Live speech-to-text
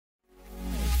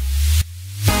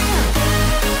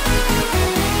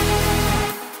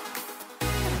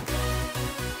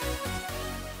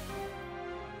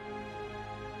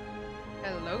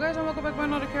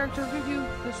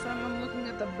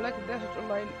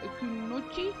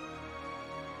Kunoichi?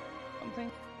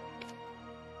 Something.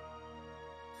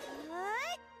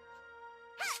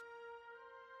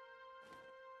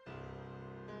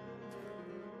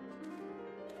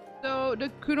 So the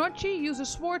Kunoichi uses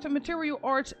sword, material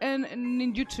arts, and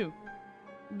ninjutsu.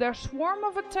 Their swarm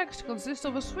of attacks consists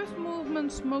of a swift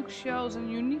movement, smoke shells, and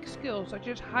unique skills such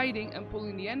as hiding and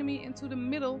pulling the enemy into the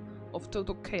middle of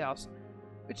total chaos.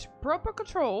 With proper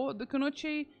control, the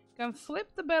Kunoichi can flip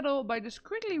the battle by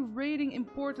discreetly raiding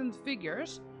important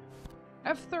figures.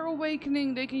 After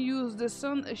awakening, they can use the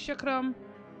Sun Chakram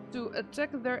to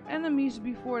attack their enemies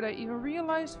before they even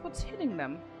realize what's hitting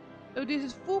them. So this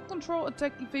is full control,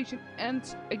 attack, evasion, and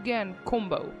again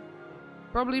combo.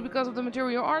 Probably because of the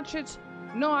material arches.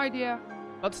 No idea,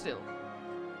 but still.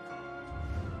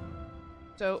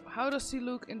 So, how does he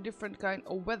look in different kind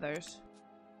of weathers?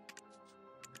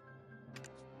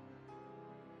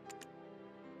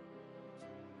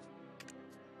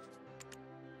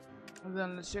 And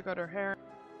then let's check out her hair.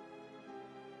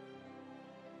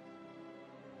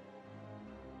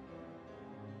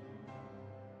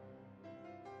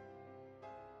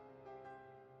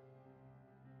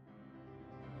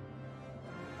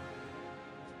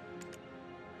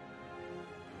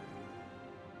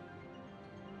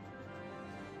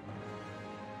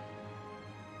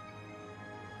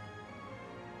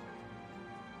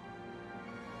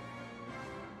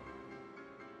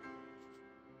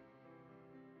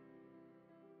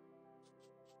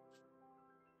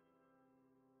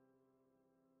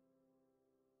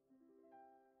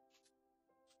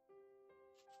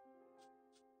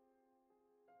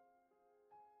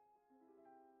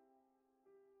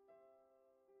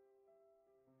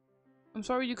 I'm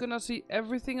sorry you cannot see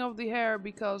everything of the hair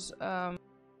because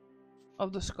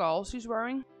of the skull she's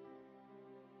wearing.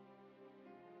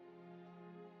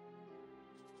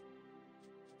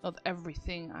 Not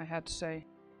everything, I had to say.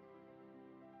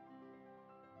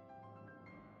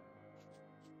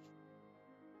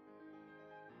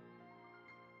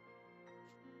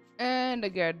 And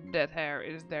again, that hair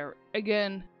is there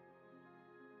again.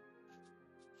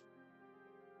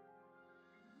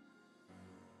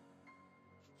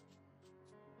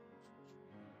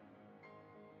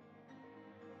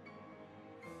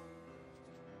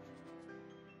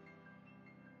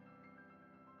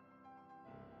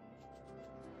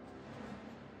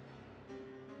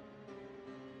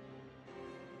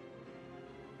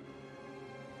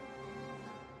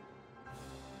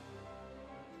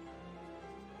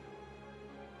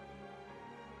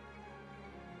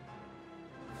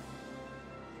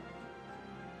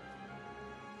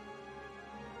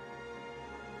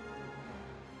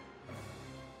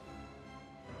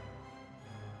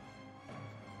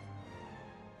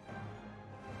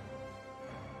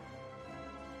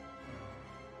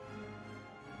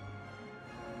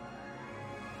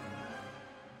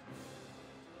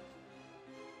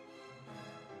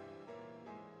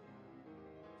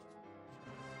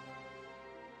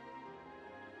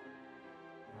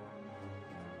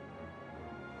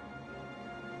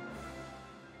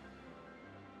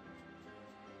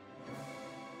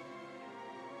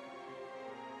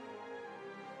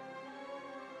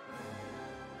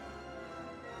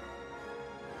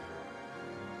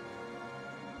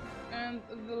 And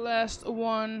the last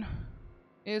one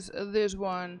is this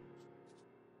one.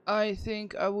 I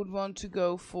think I would want to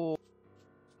go for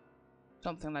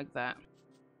something like that.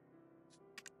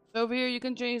 Over here you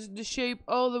can change the shape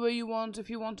all the way you want. If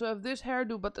you want to have this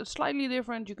hairdo but it's slightly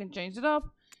different, you can change it up.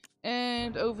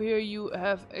 And over here you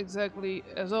have exactly,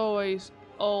 as always,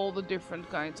 all the different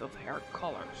kinds of hair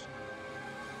colors.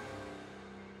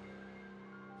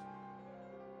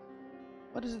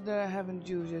 What is it that I haven't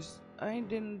used? I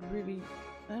didn't really...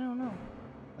 I don't know.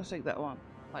 Let's take that one.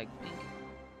 Like pink.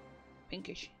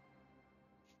 Pinkish.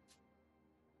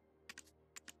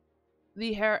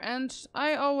 The hair ends.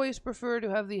 I always prefer to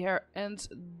have the hair ends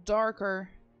darker.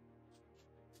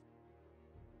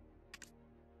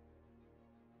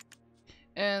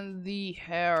 And the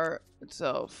hair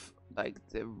itself, like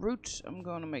the roots, I'm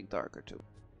gonna make darker too.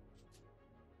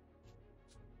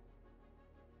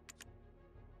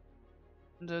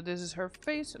 So this is her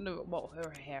face, and well,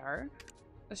 her hair.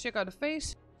 Let's check out the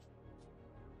face.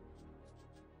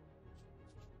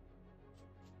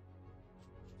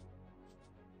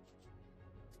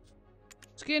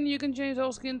 Skin, you can change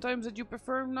all skin types that you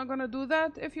prefer. I'm not gonna do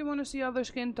that. If you want to see other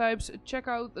skin types, check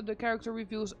out the character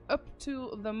reviews up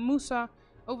to the Musa.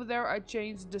 Over there I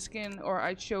changed the skin, or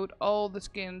I showed all the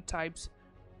skin types.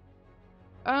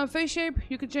 Face shape,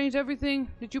 you can change everything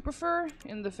that you prefer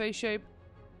in the face shape.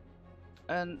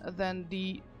 And then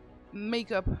the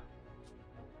makeup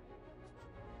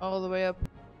all the way up.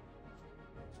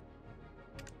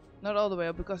 Not all the way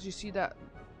up, because you see that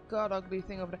god ugly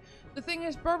thing over there. The thing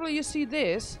is, probably you see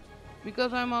this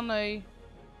because I'm on a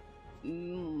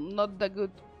not that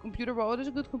good computer. Well, it is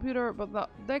a good computer, but not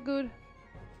that good.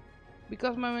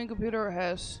 Because my main computer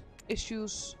has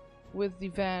issues with the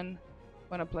van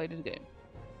when I play this game.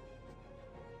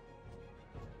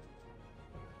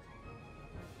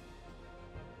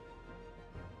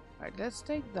 Alright, let's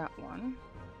take that one.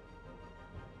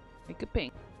 Make a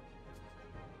pink.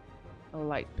 A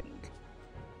light pink.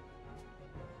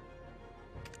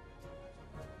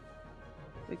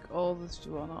 Take all this,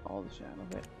 well, not all the channel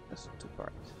of it. That's two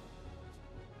parts.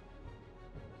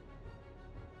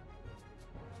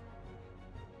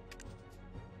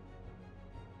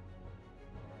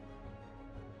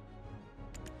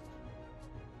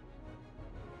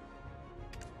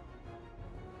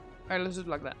 Alright, let's do it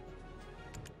like that.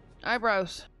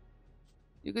 Eyebrows.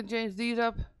 You can change these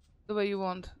up the way you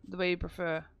want, the way you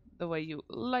prefer, the way you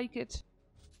like it.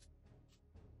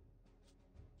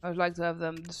 I would like to have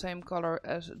them the same color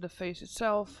as the face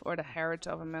itself, or the hair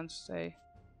itself, I meant to say.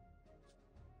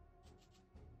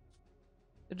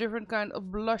 A different kind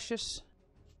of blushes.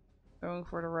 Going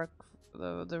for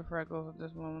the freckles at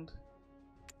this moment.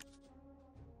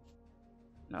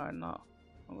 No, I'm not.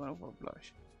 I'm going for a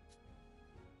blush.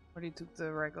 Already took the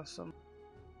freckles some.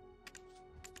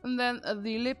 And then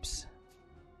the lips.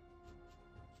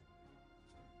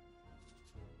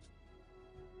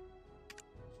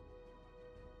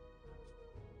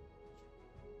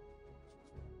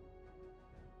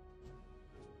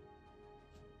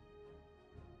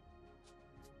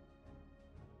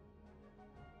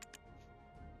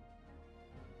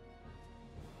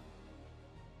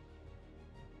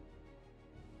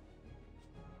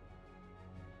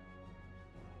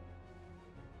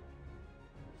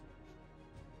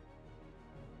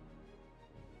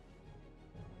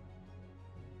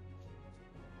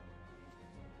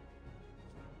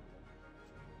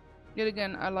 Yet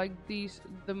again, I like these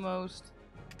the most.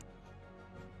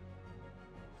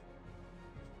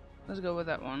 Let's go with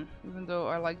that one, even though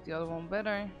I like the other one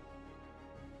better.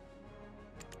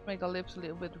 Make our lips a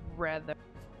little bit redder.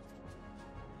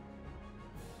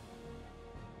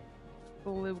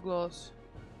 Full lip gloss.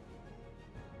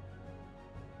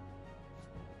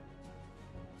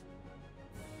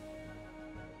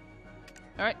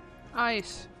 Alright,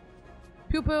 eyes.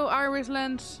 Pupil, iris,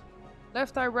 lens.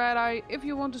 Left eye, right eye. If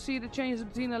you want to see the changes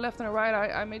between the left and the right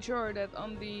eye, I made sure that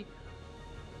on the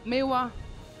Mewa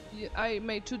I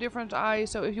made two different eyes.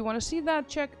 So if you want to see that,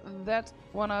 check that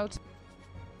one out.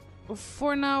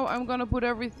 For now, I'm gonna put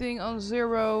everything on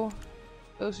 0.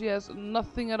 So she has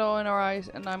nothing at all in her eyes,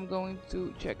 and I'm going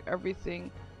to check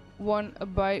everything one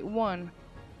by one.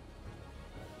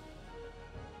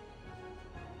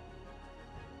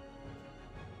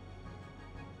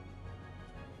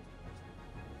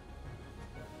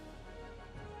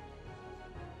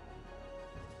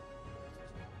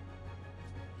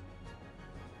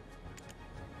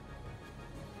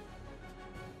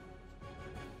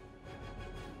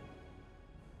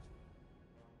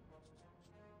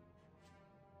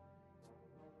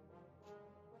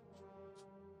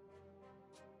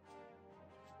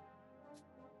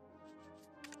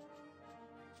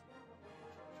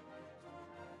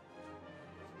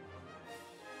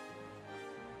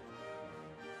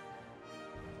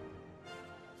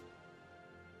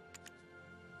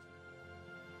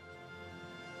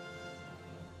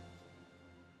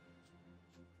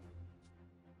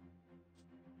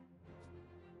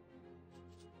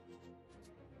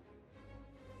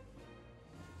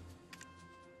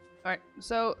 Alright,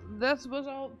 so that was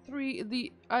all three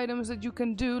the items that you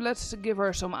can do. Let's give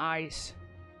her some eyes.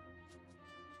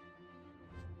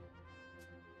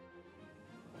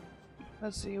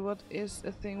 Let's see, what is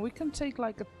the thing? We can take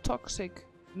like a toxic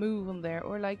move on there,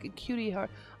 or like a cutie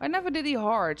heart. I never did the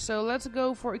heart, so let's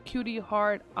go for a cutie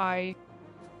heart eye.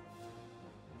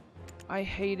 I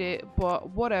hate it, but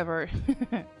whatever.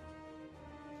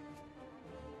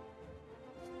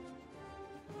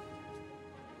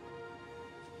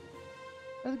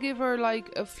 Let's give her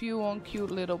like a few on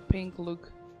cute little pink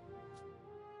look.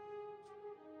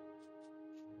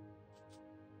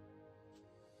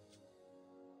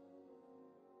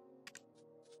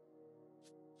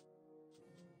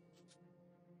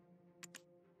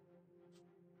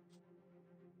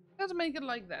 Let's make it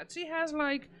like that. She has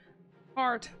like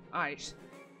heart eyes.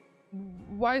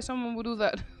 Why someone would do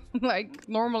that? Like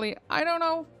normally, I don't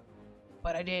know,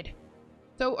 but I did.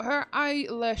 So her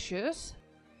eyelashes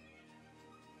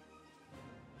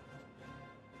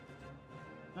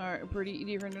are pretty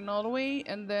different than all the way,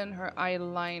 and then her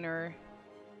eyeliner.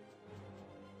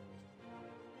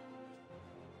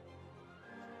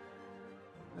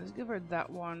 let's give her that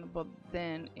one, but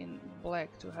then in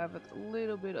black to have it a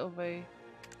little bit of a...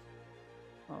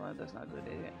 Oh, that's not good,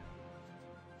 is it?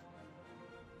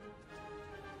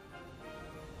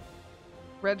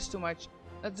 Red's too much.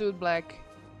 Let's do it black.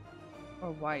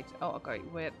 Or white. Oh, okay.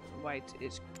 White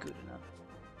is good enough.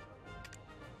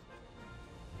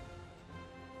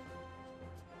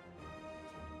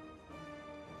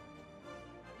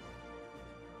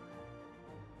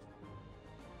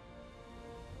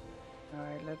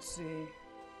 Alright, let's see.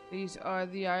 These are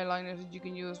the eyeliners that you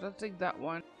can use. Let's take that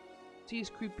one. She's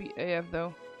creepy AF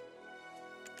though.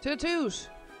 Tattoos!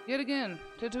 Yet again,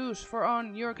 tattoos for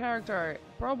on your character.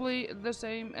 Probably the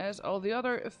same as all the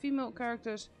other female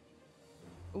characters,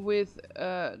 with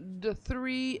the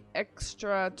 3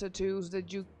 extra tattoos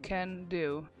that you can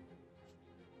do.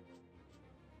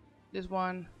 This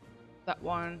one, that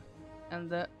one, and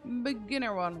the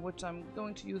beginner one, which I'm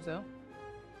going to use though.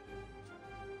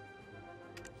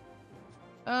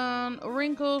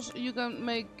 Wrinkles, you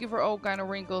can give her all kind of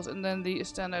wrinkles, and then the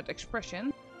standard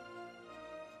expression.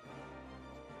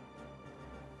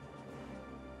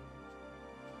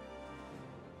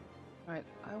 Right,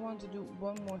 I want to do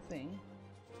one more thing.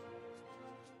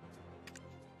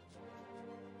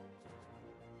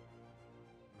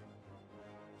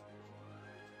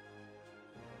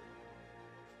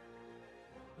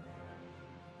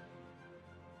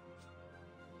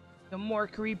 The more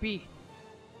creepy.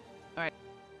 Alright.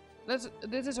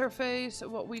 This is her face,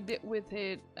 what we did with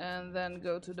it, and then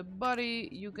go to the body.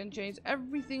 You can change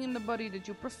everything in the body that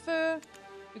you prefer.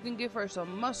 You can give her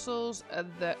some muscles,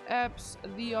 the abs,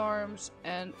 the arms,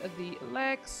 and the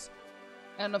legs.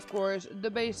 And of course,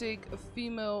 the basic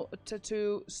female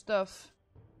tattoo stuff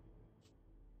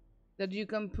that you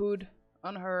can put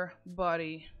on her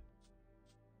body.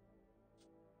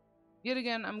 Yet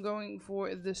again, I'm going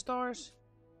for the stars.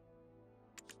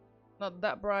 Not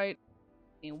that bright.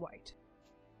 In white.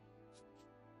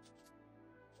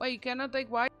 Wait, you cannot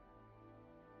take white?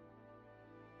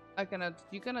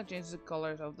 You cannot change the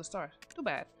colors of the stars. Too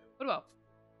bad. But well.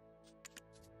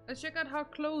 Let's check out her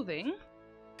clothing.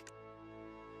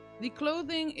 The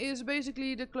clothing is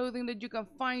basically the clothing that you can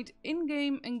find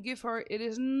in-game and give her. It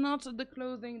is not the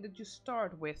clothing that you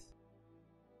start with.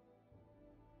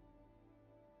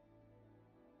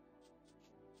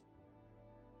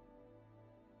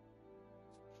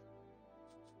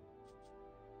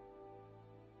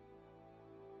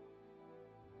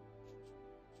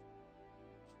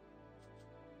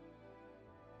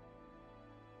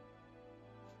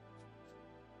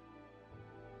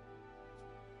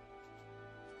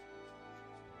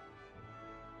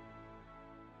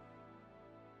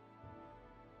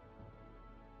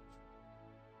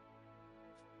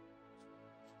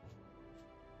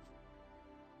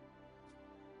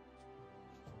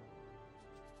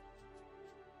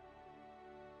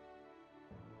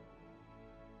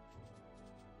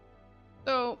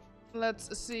 So,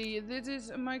 let's see. This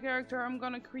is my character. I'm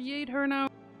gonna create her now.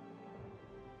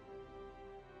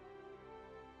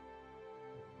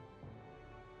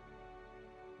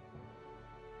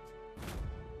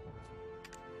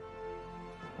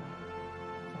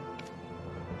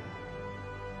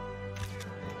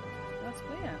 That's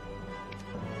clear.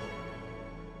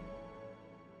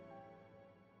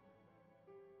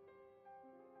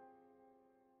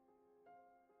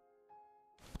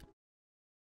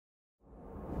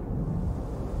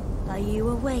 Are you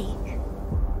awake?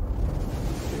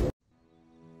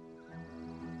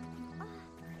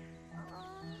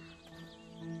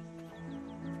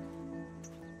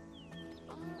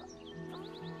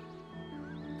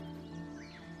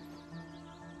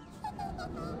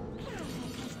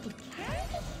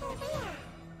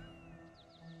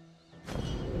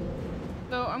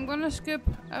 So I'm gonna skip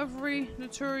every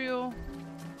tutorial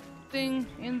thing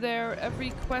in there,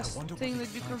 every quest thing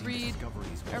that you can read,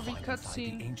 every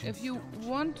cutscene. If you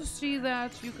want to see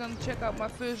that, you can check out my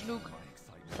first look,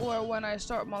 or when I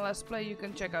start my Let's Play, you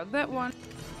can check out that one.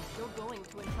 You're going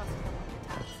to entrust them with the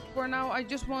task. For now, I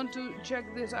just want to check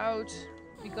this out,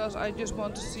 because I just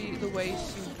want to see the way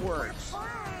she works,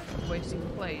 the way she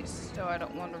plays, so I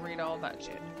don't want to read all that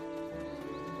shit.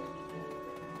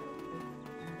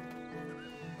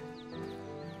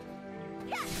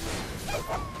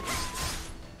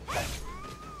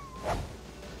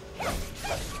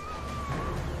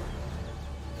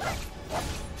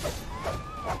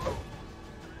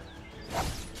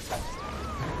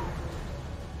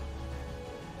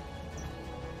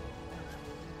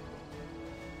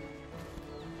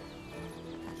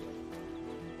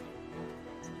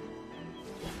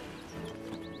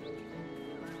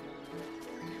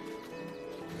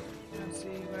 Let's see,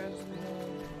 where's the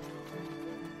mole?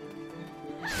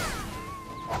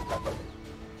 Holy,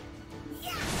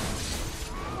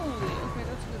 okay,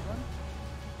 that's a good one.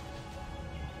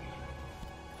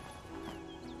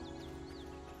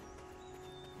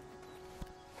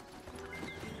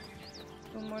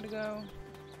 One more to go.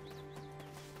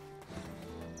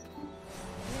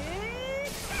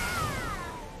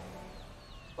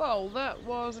 Well, that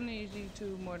was an easy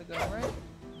 2 more to go, right?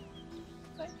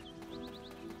 Okay.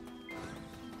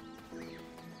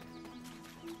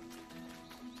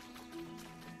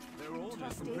 They're all new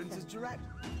from Princess Direct.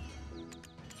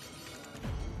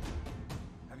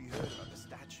 Have you heard about the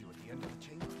statue at the end of the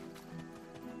chamber?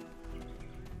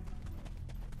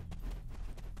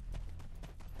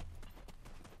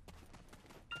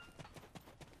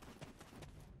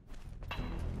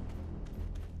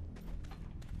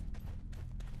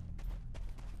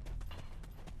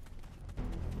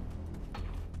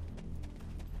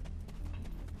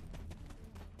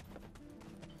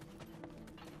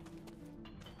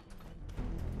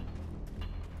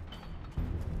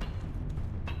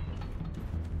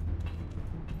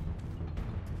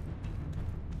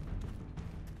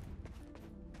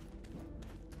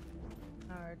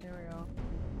 Alright, there we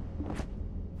go.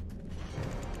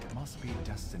 It must be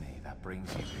destiny that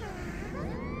brings you here.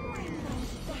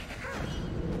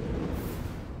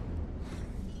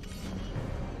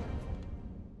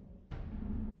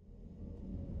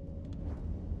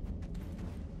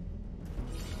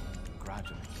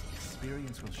 Gradually,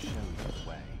 experience will show you the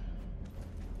way.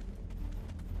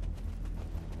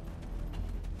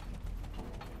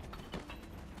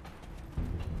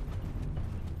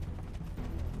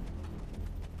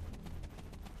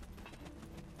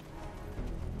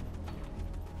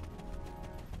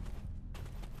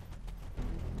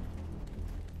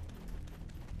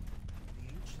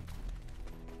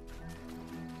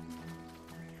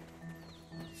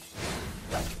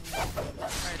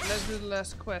 Alright, let's do the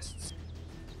last quests.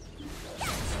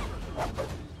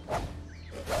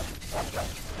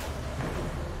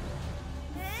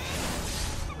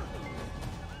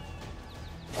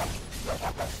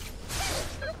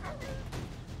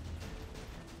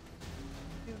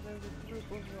 If there's a group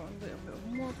of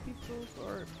more people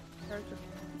or characters.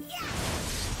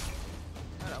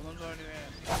 Oh, that one's already there.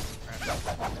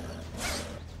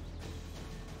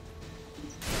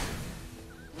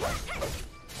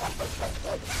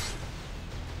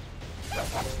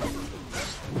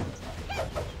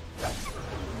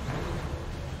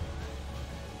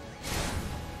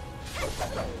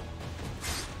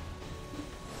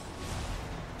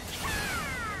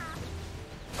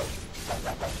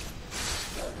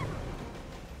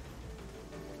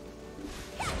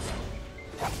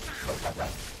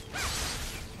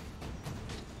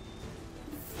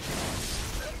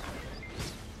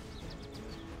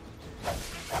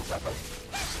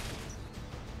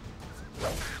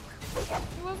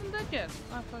 He wasn't dead yet.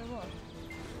 I thought he was.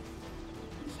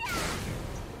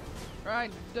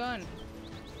 Right, done.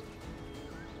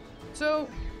 So,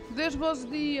 this was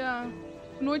the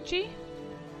Kunoichi,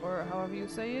 or however you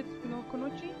say it,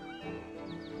 Kunoichi.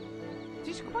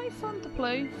 It's quite fun to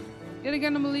play. Yet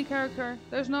again, I'm a melee character.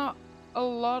 There's not a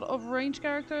lot of range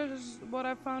characters, is what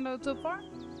I've found out so far.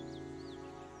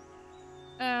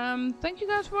 Thank you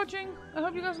guys for watching. I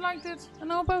hope you guys liked it,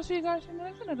 and I hope I'll see you guys in the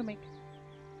next one I make.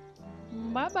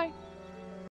 Bye bye.